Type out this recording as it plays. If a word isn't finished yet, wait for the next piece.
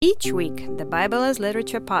Each week, the Bible as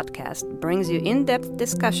Literature podcast brings you in-depth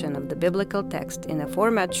discussion of the biblical text in a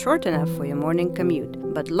format short enough for your morning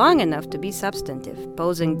commute, but long enough to be substantive,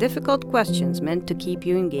 posing difficult questions meant to keep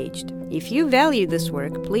you engaged. If you value this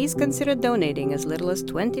work, please consider donating as little as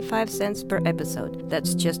 25 cents per episode.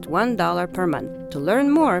 That's just $1 per month. To learn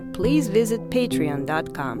more, please visit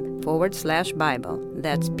patreon.com/Bible.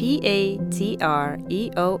 That's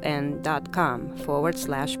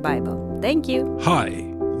patreon.com/Bible. Thank you. Hi.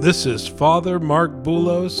 This is Father Mark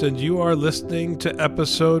Boulos, and you are listening to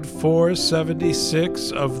episode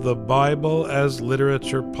 476 of the Bible as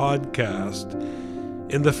Literature podcast.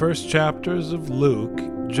 In the first chapters of Luke,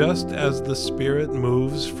 just as the Spirit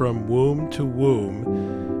moves from womb to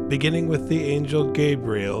womb, beginning with the angel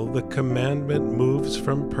Gabriel, the commandment moves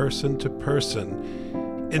from person to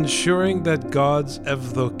person, ensuring that God's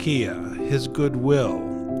eudokia, his goodwill,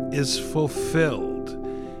 is fulfilled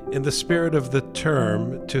in the spirit of the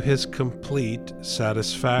term to his complete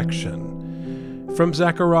satisfaction. From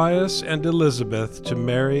Zacharias and Elizabeth to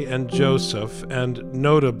Mary and Joseph, and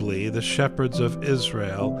notably the shepherds of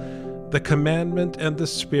Israel, the commandment and the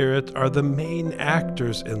Spirit are the main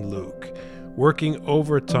actors in Luke, working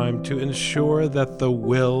overtime to ensure that the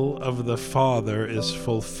will of the Father is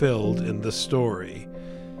fulfilled in the story.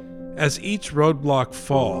 As each roadblock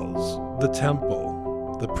falls, the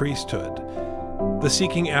temple, the priesthood, the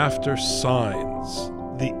seeking after signs,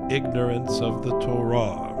 the ignorance of the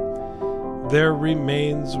Torah, there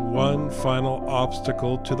remains one final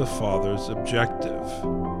obstacle to the Father's objective: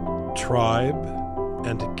 tribe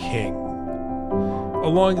and king.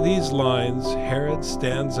 Along these lines, Herod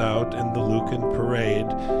stands out in the Lucan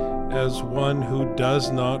parade as one who does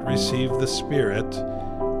not receive the Spirit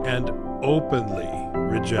and openly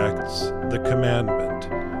rejects the commandment,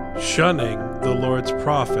 shunning the Lord's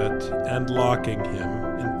prophet and locking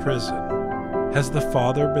him in prison. Has the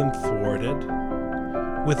Father been thwarted?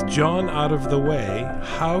 With John out of the way,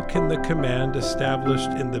 how can the command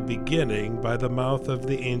established in the beginning by the mouth of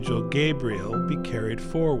the angel Gabriel be carried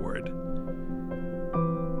forward?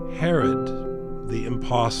 Herod, the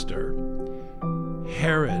impostor.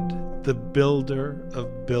 Herod, the builder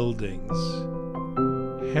of buildings.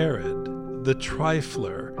 Herod, the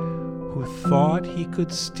trifler, who thought he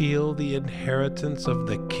could steal the inheritance of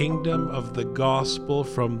the kingdom of the gospel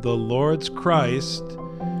from the Lord's Christ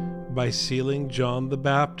by sealing John the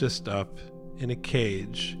Baptist up in a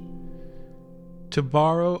cage. To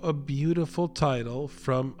borrow a beautiful title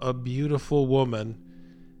from a beautiful woman,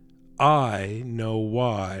 I know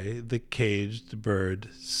why the caged bird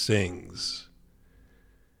sings.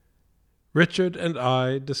 Richard and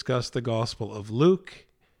I discuss the Gospel of Luke,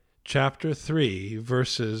 chapter 3,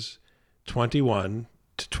 verses 21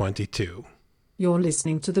 to 22. You're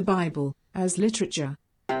listening to the Bible as Literature.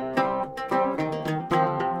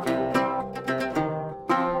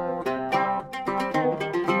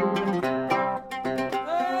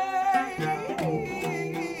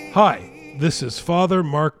 Hi, this is Father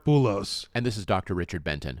Mark Boulos. And this is Dr. Richard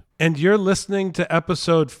Benton. And you're listening to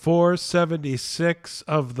episode 476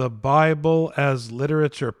 of the Bible as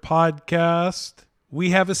Literature podcast.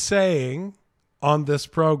 We have a saying on this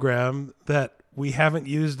program that we haven't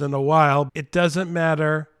used in a while. It doesn't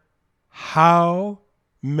matter how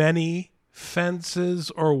many fences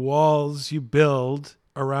or walls you build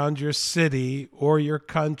around your city or your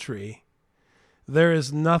country, there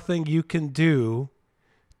is nothing you can do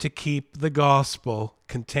to keep the gospel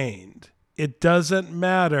contained. It doesn't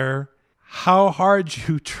matter how hard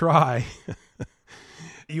you try.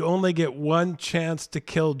 You only get one chance to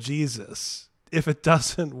kill Jesus. If it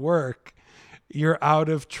doesn't work, you're out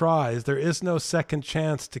of tries. There is no second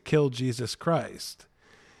chance to kill Jesus Christ.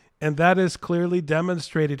 And that is clearly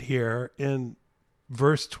demonstrated here in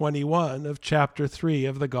verse 21 of chapter 3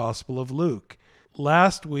 of the Gospel of Luke.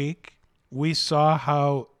 Last week, we saw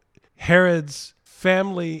how Herod's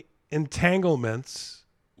family entanglements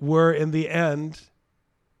were in the end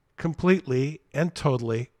completely and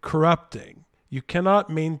totally corrupting. You cannot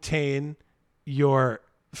maintain your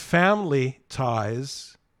family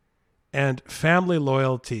ties and family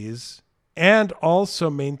loyalties and also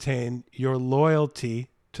maintain your loyalty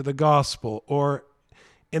to the gospel, or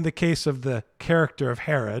in the case of the character of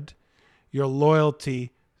Herod, your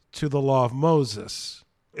loyalty to the law of Moses,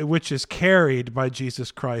 which is carried by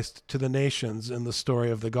Jesus Christ to the nations in the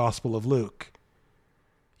story of the Gospel of Luke.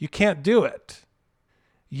 You can't do it.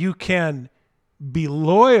 You can be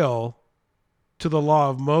loyal to the law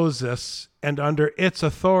of Moses and under its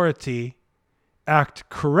authority act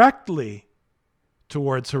correctly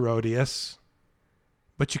towards Herodias,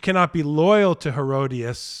 but you cannot be loyal to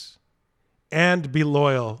Herodias and be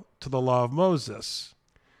loyal to the law of Moses.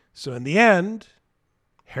 So in the end,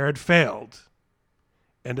 Herod failed.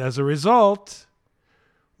 And as a result,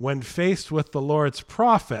 when faced with the Lord's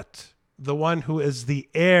prophet, the one who is the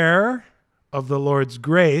heir of the Lord's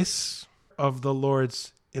grace, of the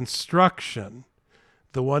Lord's instruction,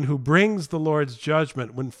 the one who brings the Lord's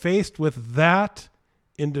judgment, when faced with that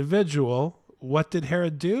individual, what did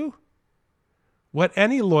Herod do? What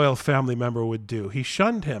any loyal family member would do. He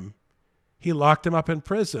shunned him. He locked him up in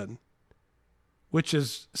prison, which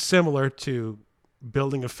is similar to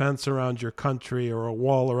building a fence around your country or a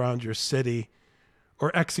wall around your city,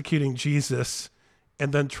 or executing Jesus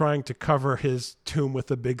and then trying to cover his tomb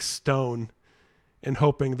with a big stone and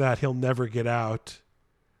hoping that he'll never get out,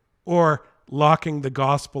 or locking the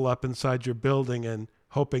gospel up inside your building and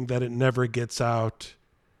hoping that it never gets out,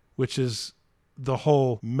 which is the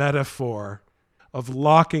whole metaphor of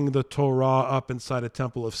locking the Torah up inside a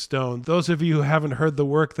temple of stone. Those of you who haven't heard the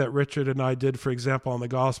work that Richard and I did, for example, on the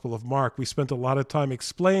Gospel of Mark, we spent a lot of time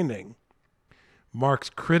explaining Mark's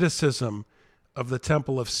criticism of the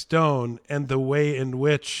temple of stone and the way in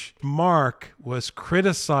which Mark was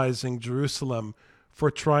criticizing Jerusalem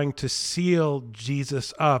for trying to seal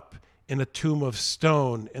Jesus up in a tomb of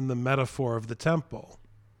stone in the metaphor of the temple.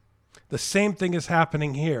 The same thing is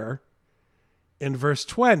happening here in verse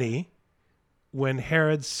 20, when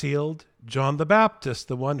Herod sealed John the Baptist,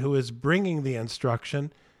 the one who is bringing the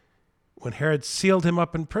instruction, when Herod sealed him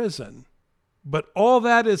up in prison. But all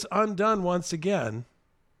that is undone once again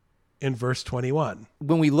in verse 21.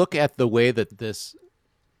 When we look at the way that this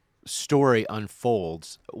story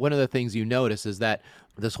unfolds, one of the things you notice is that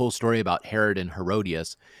this whole story about Herod and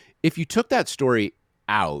Herodias, if you took that story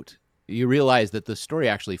out, you realize that the story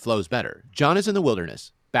actually flows better. John is in the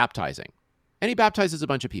wilderness baptizing, and he baptizes a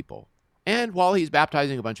bunch of people. And while he's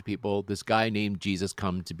baptizing a bunch of people, this guy named Jesus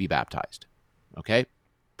comes to be baptized. Okay?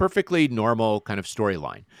 Perfectly normal kind of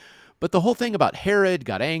storyline. But the whole thing about Herod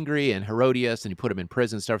got angry and Herodias, and he put him in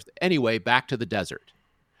prison and stuff. Anyway, back to the desert.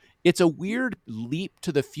 It's a weird leap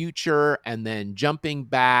to the future and then jumping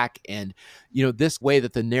back. And, this way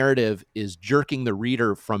that the narrative is jerking the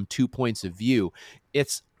reader from 2 points of view,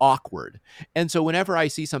 it's awkward. And so whenever I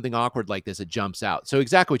see something awkward like this, it jumps out. So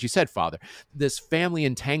exactly what you said, Father, this family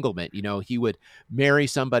entanglement, he would marry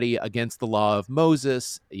somebody against the law of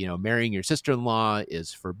Moses, marrying your sister-in-law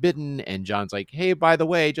is forbidden. And John's like, hey, by the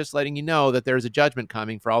way, just letting you know that there's a judgment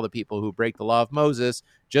coming for all the people who break the law of Moses.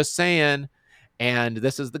 Just saying. And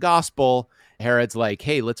this is the gospel. Herod's like,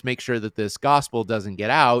 hey, let's make sure that this gospel doesn't get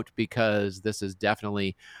out because this is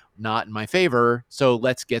definitely not in my favor. So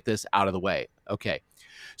let's get this out of the way. Okay.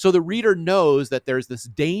 So the reader knows that there's this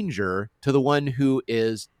danger to the one who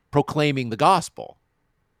is proclaiming the gospel.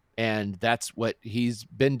 And that's what he's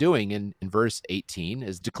been doing in verse 18,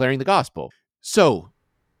 is declaring the gospel. So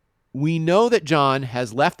we know that John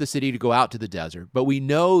has left the city to go out to the desert, but we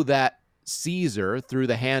know that Caesar, through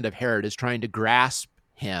the hand of Herod, is trying to grasp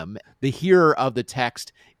him. The hearer of the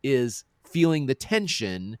text is feeling the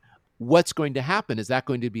tension. What's going to happen? Is that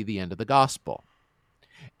going to be the end of the gospel?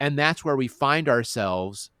 And that's where we find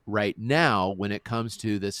ourselves right now when it comes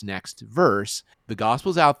to this next verse. The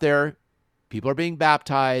gospel's out there. People are being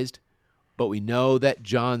baptized, but we know that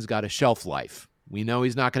John's got a shelf life. We know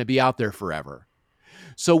he's not going to be out there forever.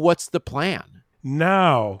 So what's the plan?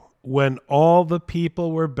 Now, when all the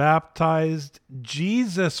people were baptized,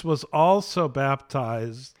 Jesus was also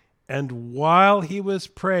baptized, and while he was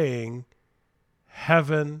praying,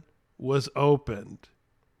 heaven was opened.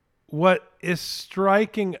 What is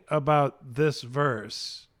striking about this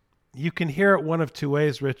verse, you can hear it one of two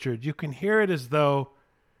ways, Richard. You can hear it as though,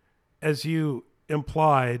 as you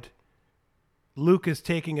implied, Luke is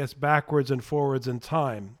taking us backwards and forwards in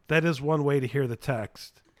time. That is one way to hear the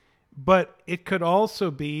text. But it could also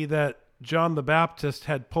be that John the Baptist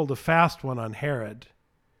had pulled a fast one on Herod.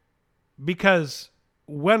 Because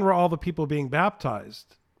when were all the people being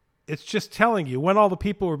baptized? It's just telling you, when all the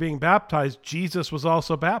people were being baptized, Jesus was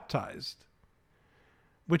also baptized.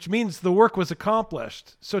 Which means the work was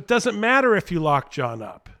accomplished. So it doesn't matter if you lock John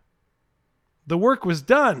up. The work was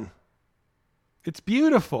done. It's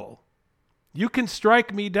beautiful. You can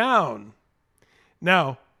strike me down.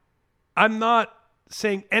 Now, I'm not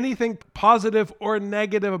saying anything positive or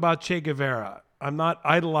negative about Che Guevara. I'm not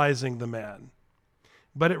idolizing the man.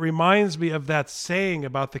 But it reminds me of that saying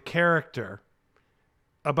about the character,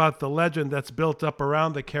 about the legend that's built up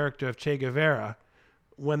around the character of Che Guevara.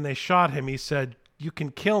 When they shot him, he said, "You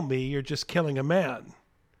can kill me, you're just killing a man."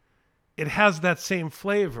 It has that same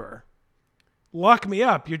flavor. Lock me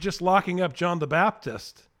up, you're just locking up John the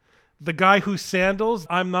Baptist. The guy whose sandals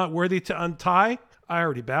I'm not worthy to untie, I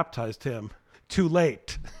already baptized him. Too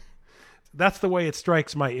late. That's the way it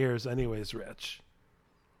strikes my ears anyways, Rich.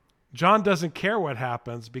 John doesn't care what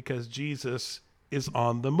happens because Jesus is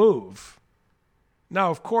on the move. Now,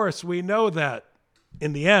 of course, we know that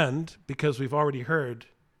in the end, because we've already heard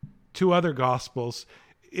two other Gospels,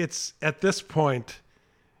 it's at this point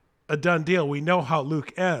a done deal. We know how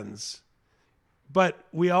Luke ends. But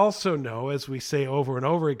we also know, as we say over and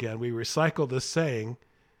over again, we recycle this saying,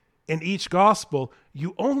 in each Gospel,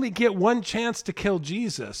 you only get one chance to kill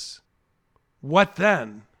Jesus. What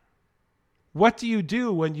then? What do you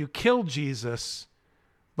do when you kill Jesus,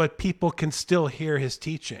 but people can still hear his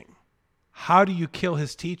teaching? How do you kill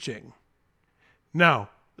his teaching? Now,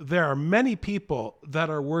 there are many people that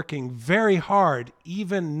are working very hard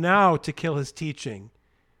even now to kill his teaching.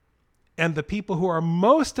 And the people who are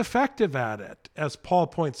most effective at it, as Paul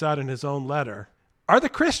points out in his own letter, are the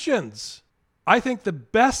Christians. I think the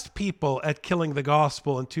best people at killing the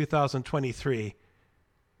gospel in 2023,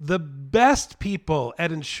 the best people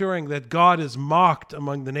at ensuring that God is mocked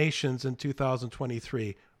among the nations in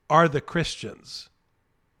 2023 are the Christians.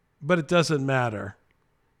 But it doesn't matter,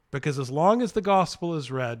 because as long as the gospel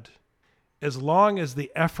is read, as long as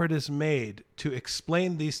the effort is made to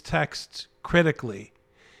explain these texts critically,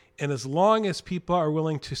 and as long as people are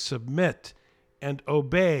willing to submit and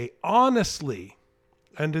obey honestly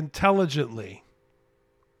and intelligently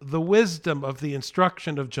the wisdom of the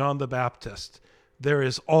instruction of John the Baptist, there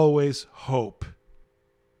is always hope.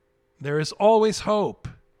 There is always hope.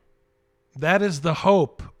 That is the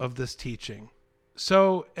hope of this teaching.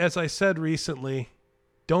 So, as I said recently,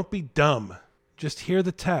 don't be dumb. Just hear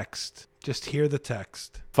the text. Just hear the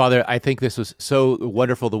text. Father, I think this was so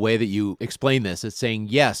wonderful the way that you explain this. It's saying,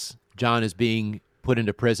 yes, John is being put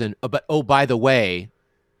into prison, but oh, by the way,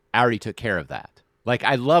 I already took care of that. Like,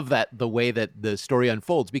 I love that the way that the story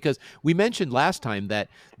unfolds, because we mentioned last time that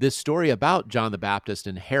this story about John the Baptist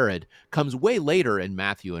and Herod comes way later in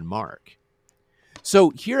Matthew and Mark.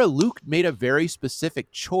 So here Luke made a very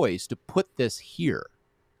specific choice to put this here.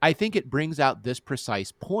 I think it brings out this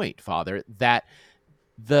precise point, Father, that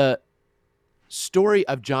the story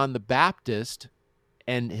of John the Baptist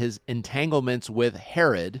and his entanglements with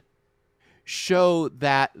Herod show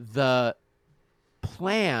that the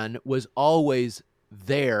plan was always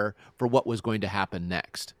there for what was going to happen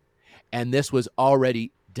next. And this was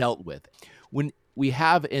already dealt with. When we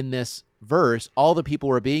have in this verse, all the people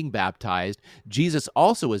were being baptized, Jesus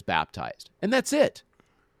also was baptized. And that's it.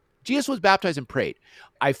 Jesus was baptized and prayed.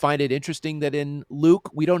 I find it interesting that in Luke,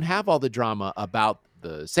 we don't have all the drama about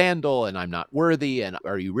the sandal and I'm not worthy and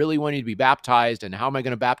are you really wanting to be baptized and how am I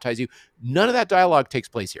going to baptize you? None of that dialogue takes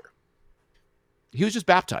place here. He was just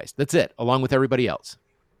baptized. That's it, along with everybody else.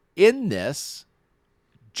 In this,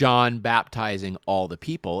 John baptizing all the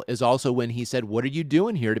people is also when he said, what are you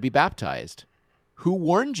doing here to be baptized? Who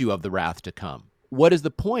warned you of the wrath to come? What is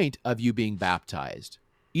the point of you being baptized?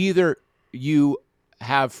 Either you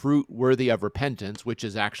have fruit worthy of repentance, which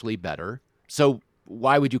is actually better. So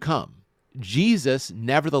why would you come? Jesus,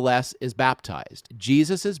 nevertheless, is baptized.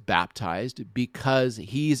 Jesus is baptized because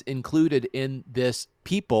he's included in this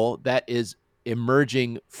people that is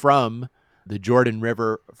emerging from the Jordan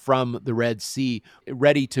River, from the Red Sea,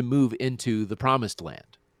 ready to move into the Promised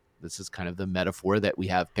Land. This is kind of the metaphor that we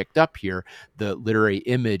have picked up here, the literary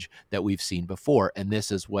image that we've seen before. And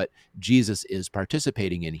this is what Jesus is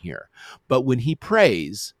participating in here. But when he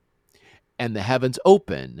prays and the heavens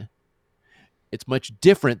open, it's much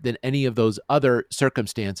different than any of those other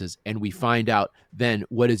circumstances. And we find out then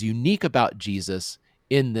what is unique about Jesus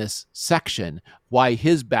in this section, why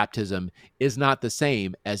his baptism is not the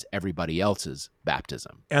same as everybody else's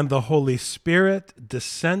baptism. And the Holy Spirit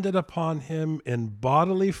descended upon him in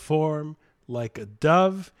bodily form like a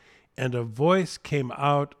dove, and a voice came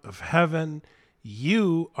out of heaven,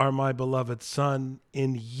 "You are my beloved Son,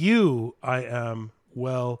 in you I am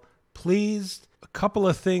well pleased." A couple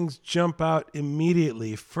of things jump out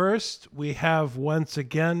immediately. First, we have once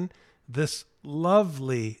again this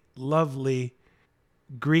lovely, lovely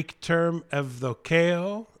Greek term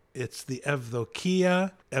evdokeo. It's the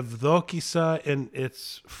evdokia, evdokisa in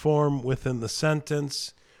its form within the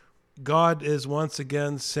sentence. God is once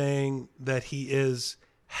again saying that he is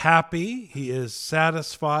happy, he is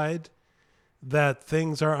satisfied that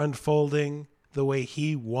things are unfolding the way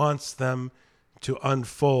he wants them to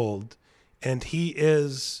unfold. And he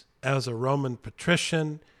is, as a Roman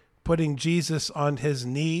patrician, putting Jesus on his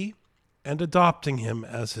knee and adopting him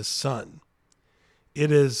as his son. It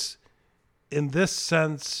is, in this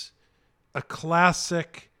sense, a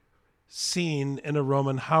classic scene in a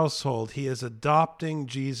Roman household. He is adopting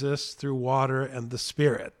Jesus through water and the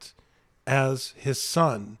Spirit as his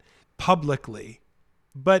son publicly.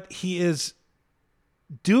 but he is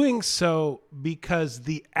doing so because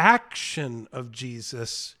the action of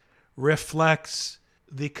Jesus reflects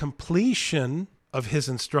the completion of his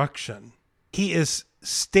instruction. He is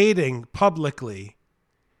stating publicly,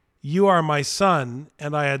 "You are my son,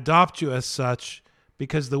 and I adopt you as such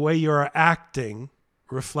because the way you are acting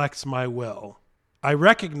reflects my will. I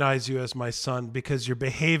recognize you as my son because you're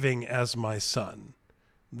behaving as my son."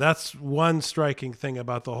 That's one striking thing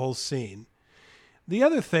about the whole scene. The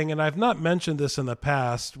other thing, and I've not mentioned this in the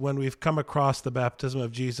past when we've come across the baptism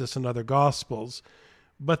of Jesus in other Gospels,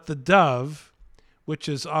 but the dove, which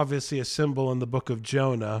is obviously a symbol in the book of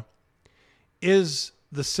Jonah, is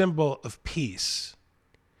the symbol of peace.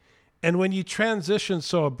 And when you transition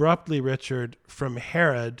so abruptly, Richard, from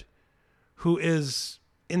Herod, who is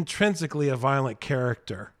intrinsically a violent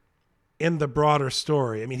character in the broader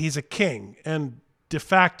story. I mean, he's a king, and de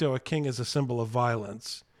facto a king is a symbol of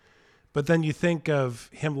violence. But then you think of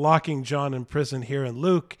him locking John in prison here in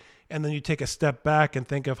Luke, and then you take a step back and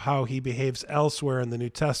think of how he behaves elsewhere in the New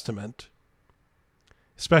Testament,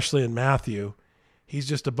 especially in Matthew. He's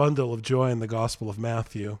just a bundle of joy in the Gospel of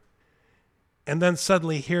Matthew. And then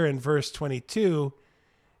suddenly here in verse 22,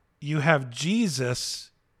 you have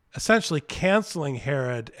Jesus essentially canceling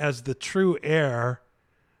Herod as the true heir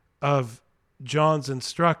of John's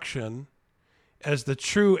instruction, as the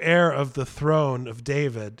true heir of the throne of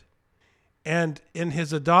David. And in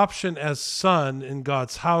his adoption as son in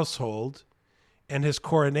God's household, and his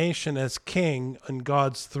coronation as king on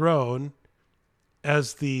God's throne,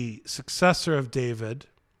 as the successor of David,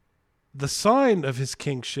 the sign of his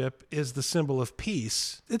kingship is the symbol of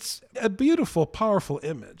peace. It's a beautiful, powerful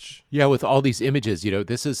image. Yeah, with all these images,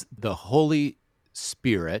 this is the Holy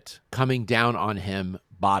Spirit coming down on him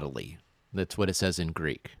bodily. That's what it says in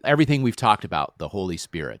Greek. Everything we've talked about, the Holy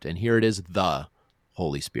Spirit. And here it is, the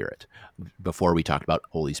Holy Spirit. Before we talked about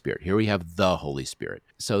Holy Spirit. Here we have the Holy Spirit.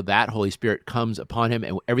 So that Holy Spirit comes upon him,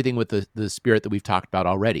 and everything with the Spirit that we've talked about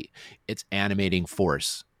already. It's animating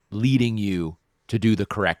force, leading you to do the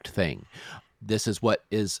correct thing. This is what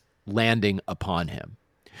is landing upon him.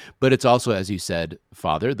 But it's also, as you said,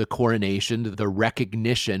 Father, the coronation, the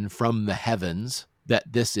recognition from the heavens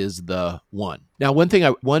that this is the one. Now, one thing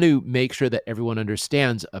I want to make sure that everyone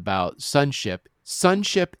understands about sonship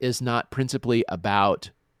is not principally about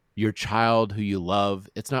your child who you love.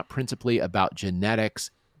 It's not principally about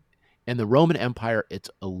genetics. In the Roman Empire, it's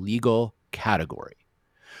a legal category.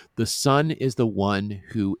 The son is the one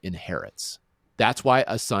who inherits. That's why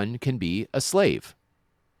a son can be a slave.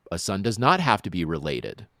 A son does not have to be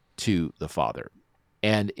related to the father.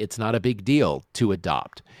 And it's not a big deal to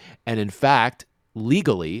adopt. And in fact,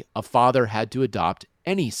 legally, a father had to adopt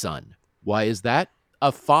any son. Why is that?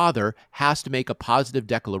 A father has to make a positive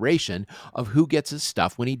declaration of who gets his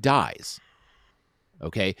stuff when he dies.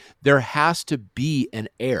 Okay? There has to be an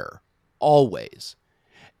heir, always.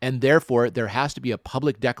 And therefore, there has to be a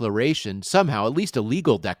public declaration, somehow, at least a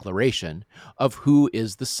legal declaration, of who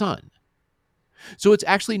is the son. So it's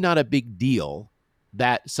actually not a big deal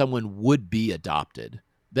that someone would be adopted,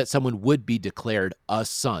 that someone would be declared a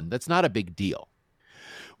son. That's not a big deal.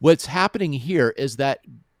 What's happening here is that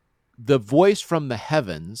the voice from the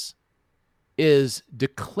heavens is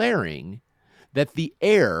declaring that the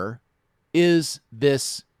heir is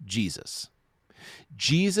this Jesus.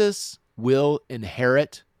 Jesus will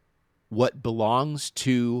inherit what belongs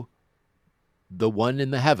to the one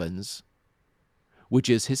in the heavens, which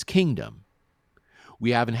is his kingdom.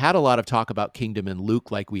 We haven't had a lot of talk about kingdom in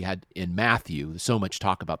Luke like we had in Matthew, so much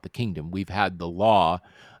talk about the kingdom. We've had the law,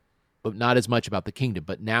 but not as much about the kingdom.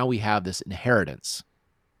 But now we have this inheritance.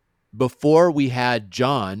 Before we had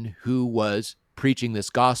John, who was preaching this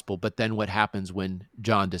gospel, but then what happens when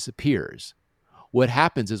John disappears? What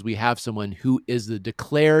happens is we have someone who is the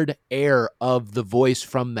declared heir of the voice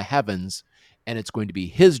from the heavens, and it's going to be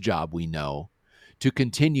his job, we know, to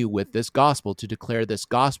continue with this gospel, to declare this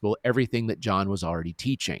gospel, everything that John was already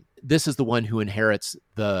teaching. This is the one who inherits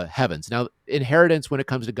the heavens. Now, inheritance when it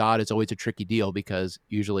comes to God is always a tricky deal because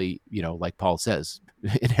usually, like Paul says,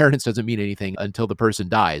 inheritance doesn't mean anything until the person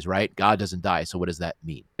dies, right? God doesn't die. So what does that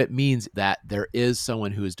mean? It means that there is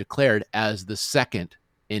someone who is declared as the second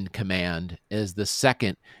in command, as the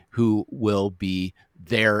second who will be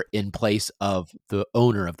there in place of the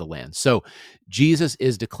owner of the land. So Jesus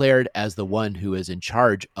is declared as the one who is in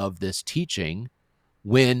charge of this teaching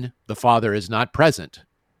when the Father is not present.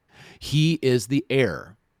 He is the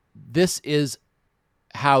heir. This is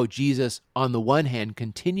how Jesus, on the one hand,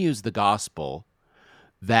 continues the gospel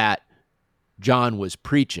that John was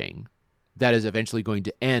preaching, that is eventually going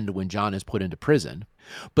to end when John is put into prison,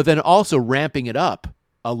 but then also ramping it up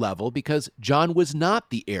a level because John was not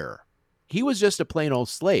the heir. He was just a plain old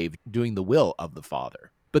slave doing the will of the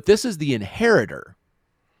Father. But this is the inheritor.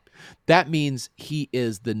 That means he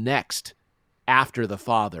is the next after the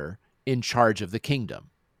Father in charge of the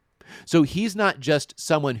kingdom. So he's not just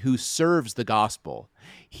someone who serves the gospel.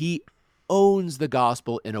 He owns the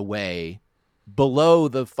gospel in a way below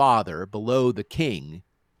the Father, below the King,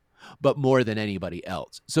 but more than anybody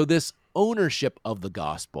else. So this ownership of the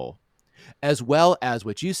gospel, as well as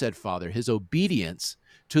what you said, Father, his obedience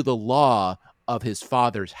to the law of his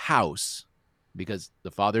Father's house, because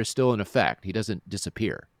the Father is still in effect, he doesn't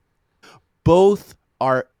disappear. Both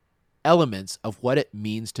are elements of what it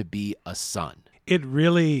means to be a son. It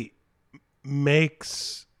really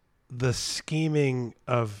makes the scheming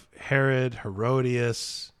of Herod,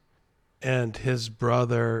 Herodias, and his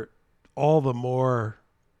brother all the more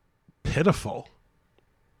pitiful,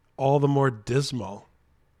 all the more dismal.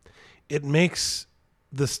 It makes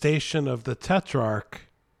the station of the tetrarch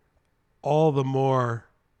all the more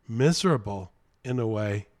miserable in a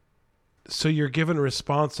way. So you're given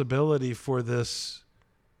responsibility for this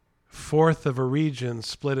fourth of a region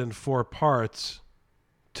split in 4 parts.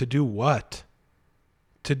 To do what?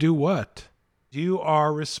 To do what? You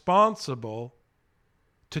are responsible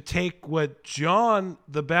to take what John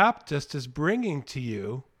the Baptist is bringing to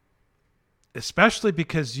you, especially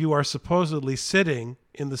because you are supposedly sitting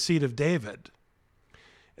in the seat of David.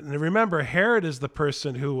 And remember, Herod is the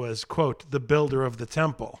person who was, quote, the builder of the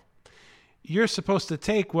temple. You're supposed to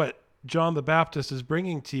take what John the Baptist is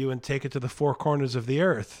bringing to you and take it to the 4 corners of the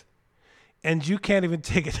earth. And you can't even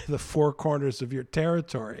take it to the 4 corners of your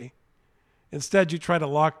territory. Instead, you try to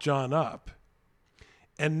lock John up.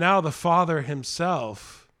 And now the Father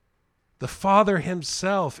himself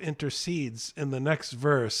intercedes in the next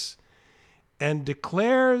verse and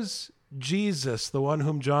declares Jesus, the one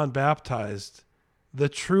whom John baptized, the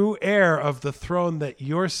true heir of the throne that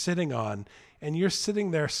you're sitting on. And you're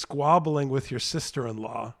sitting there squabbling with your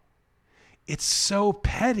sister-in-law. It's so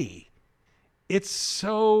petty. It's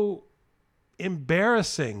so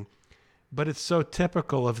embarrassing, but it's so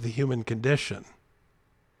typical of the human condition.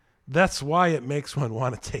 That's why it makes one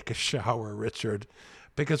want to take a shower, Richard,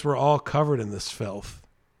 because we're all covered in this filth.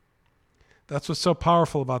 That's what's so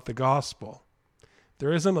powerful about the gospel.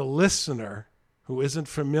 There isn't a listener who isn't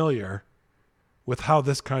familiar with how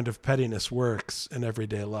this kind of pettiness works in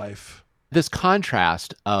everyday life. This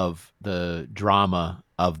contrast of the drama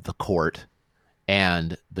of the court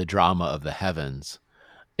and the drama of the heavens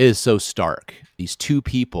is so stark. These two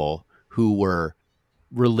people who were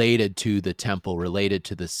related to the temple, related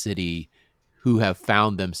to the city, who have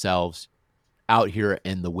found themselves out here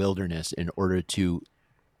in the wilderness in order to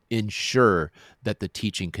ensure that the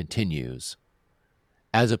teaching continues,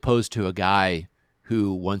 as opposed to a guy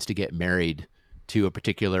who wants to get married to a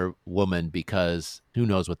particular woman because who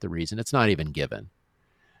knows what the reason. It's not even given.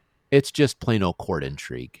 It's just plain old court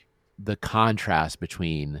intrigue. The contrast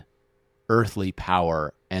between earthly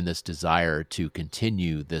power and this desire to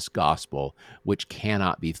continue this gospel, which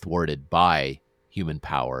cannot be thwarted by human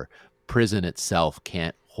power. Prison itself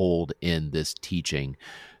can't hold in this teaching.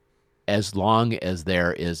 As long as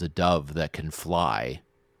there is a dove that can fly,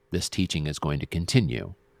 this teaching is going to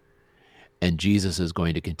continue. And Jesus is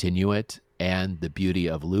going to continue it. And the beauty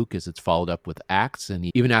of Luke is it's followed up with Acts. And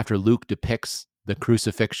even after Luke depicts the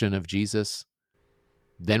crucifixion of Jesus,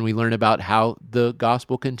 then we learn about how the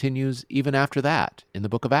gospel continues even after that in the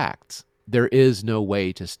book of Acts. There is no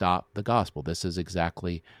way to stop the gospel. This is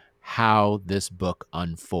exactly how this book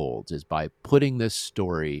unfolds, is by putting this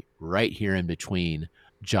story right here in between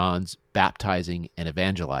John's baptizing and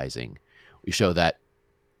evangelizing. We show that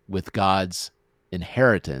with God's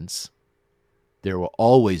inheritance, there will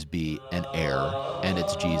always be an heir, and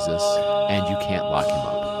it's Jesus, and you can't lock him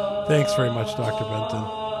up. Thanks very much, Dr.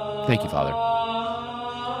 Benton. Thank you, Father.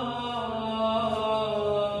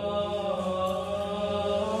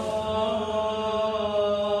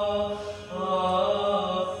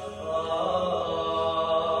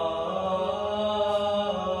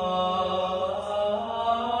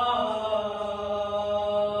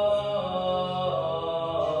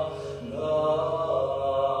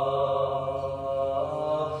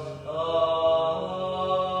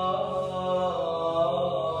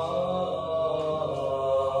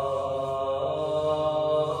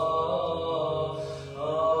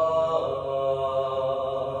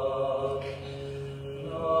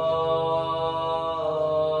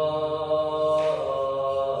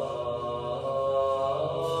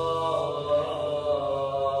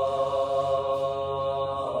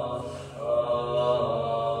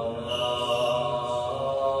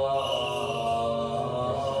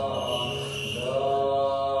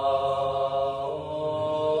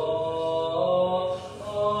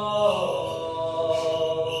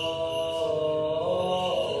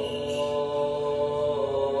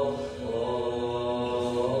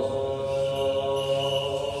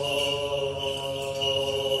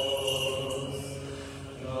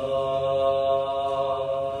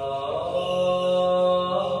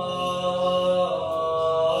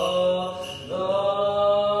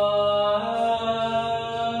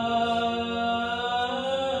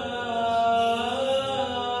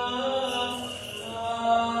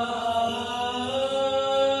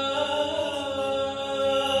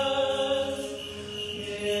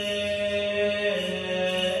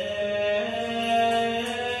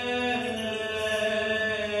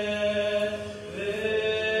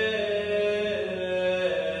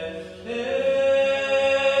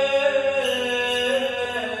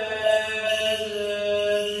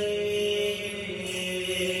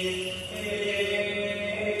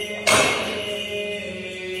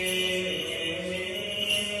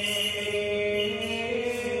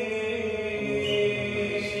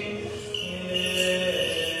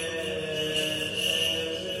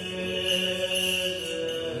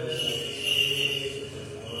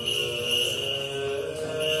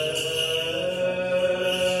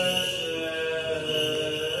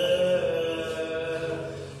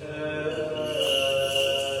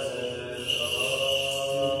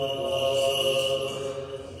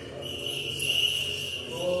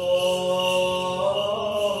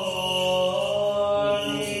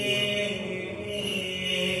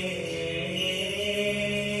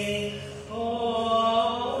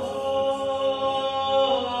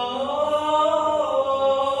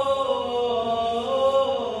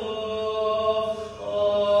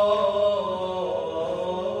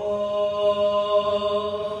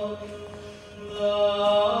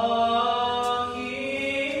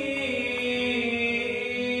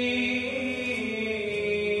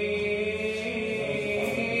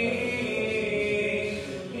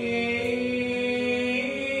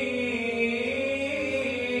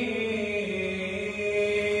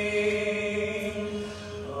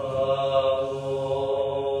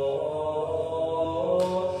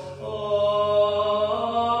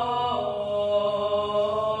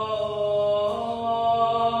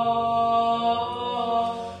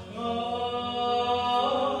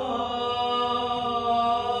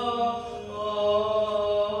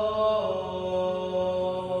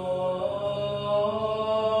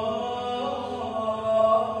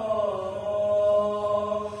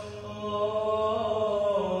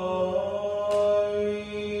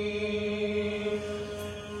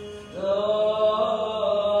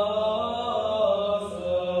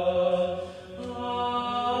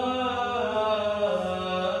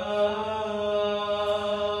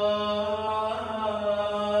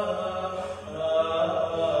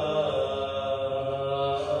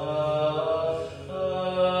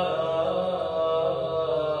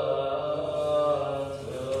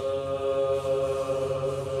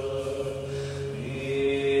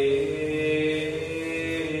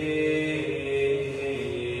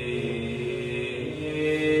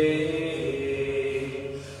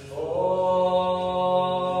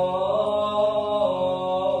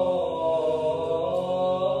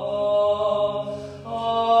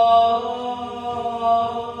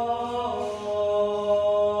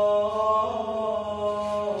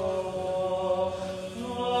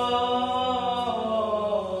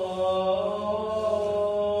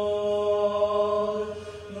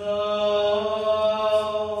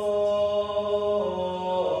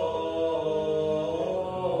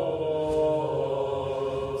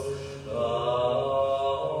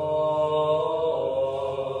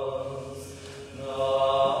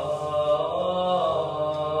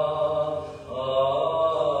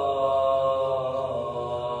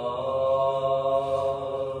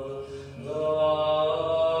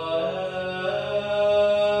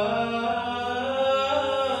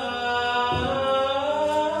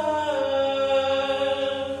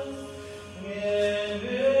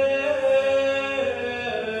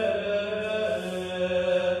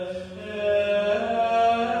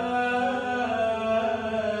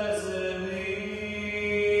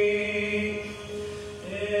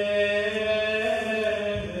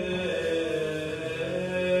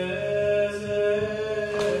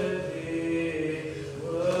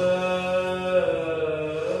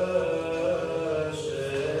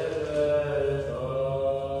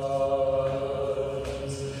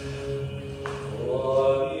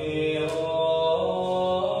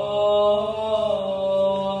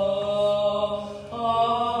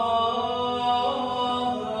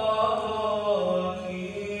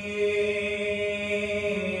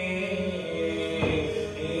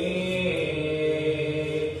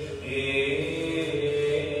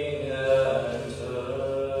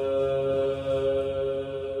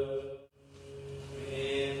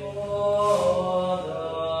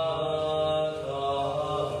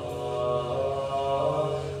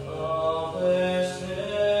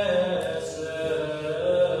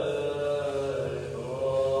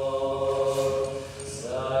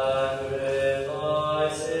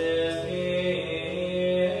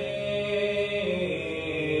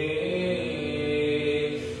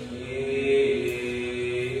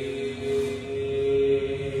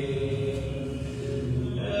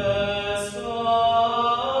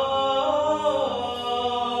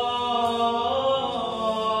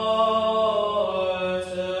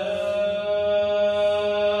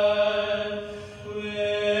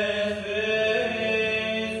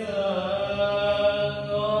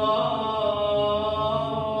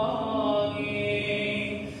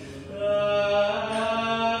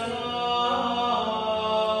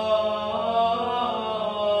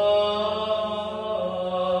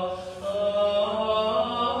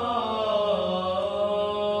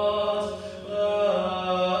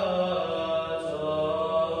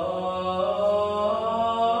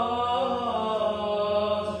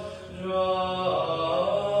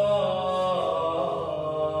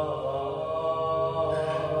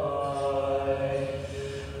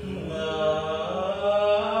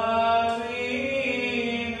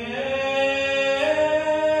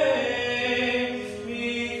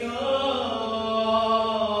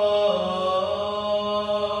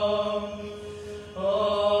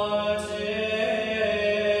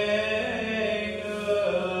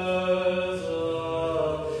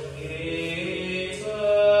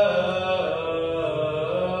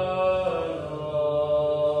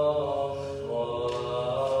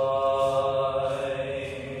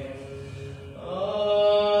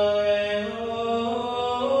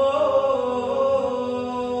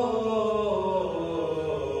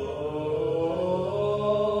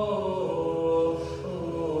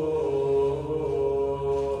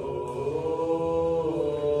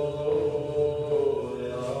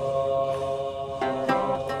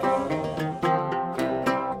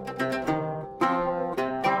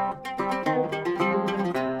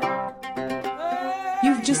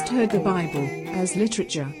 You've just heard the Bible as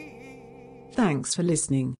literature. Thanks for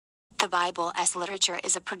listening. The Bible as Literature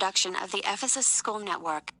is a production of the Ephesus School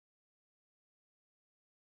Network.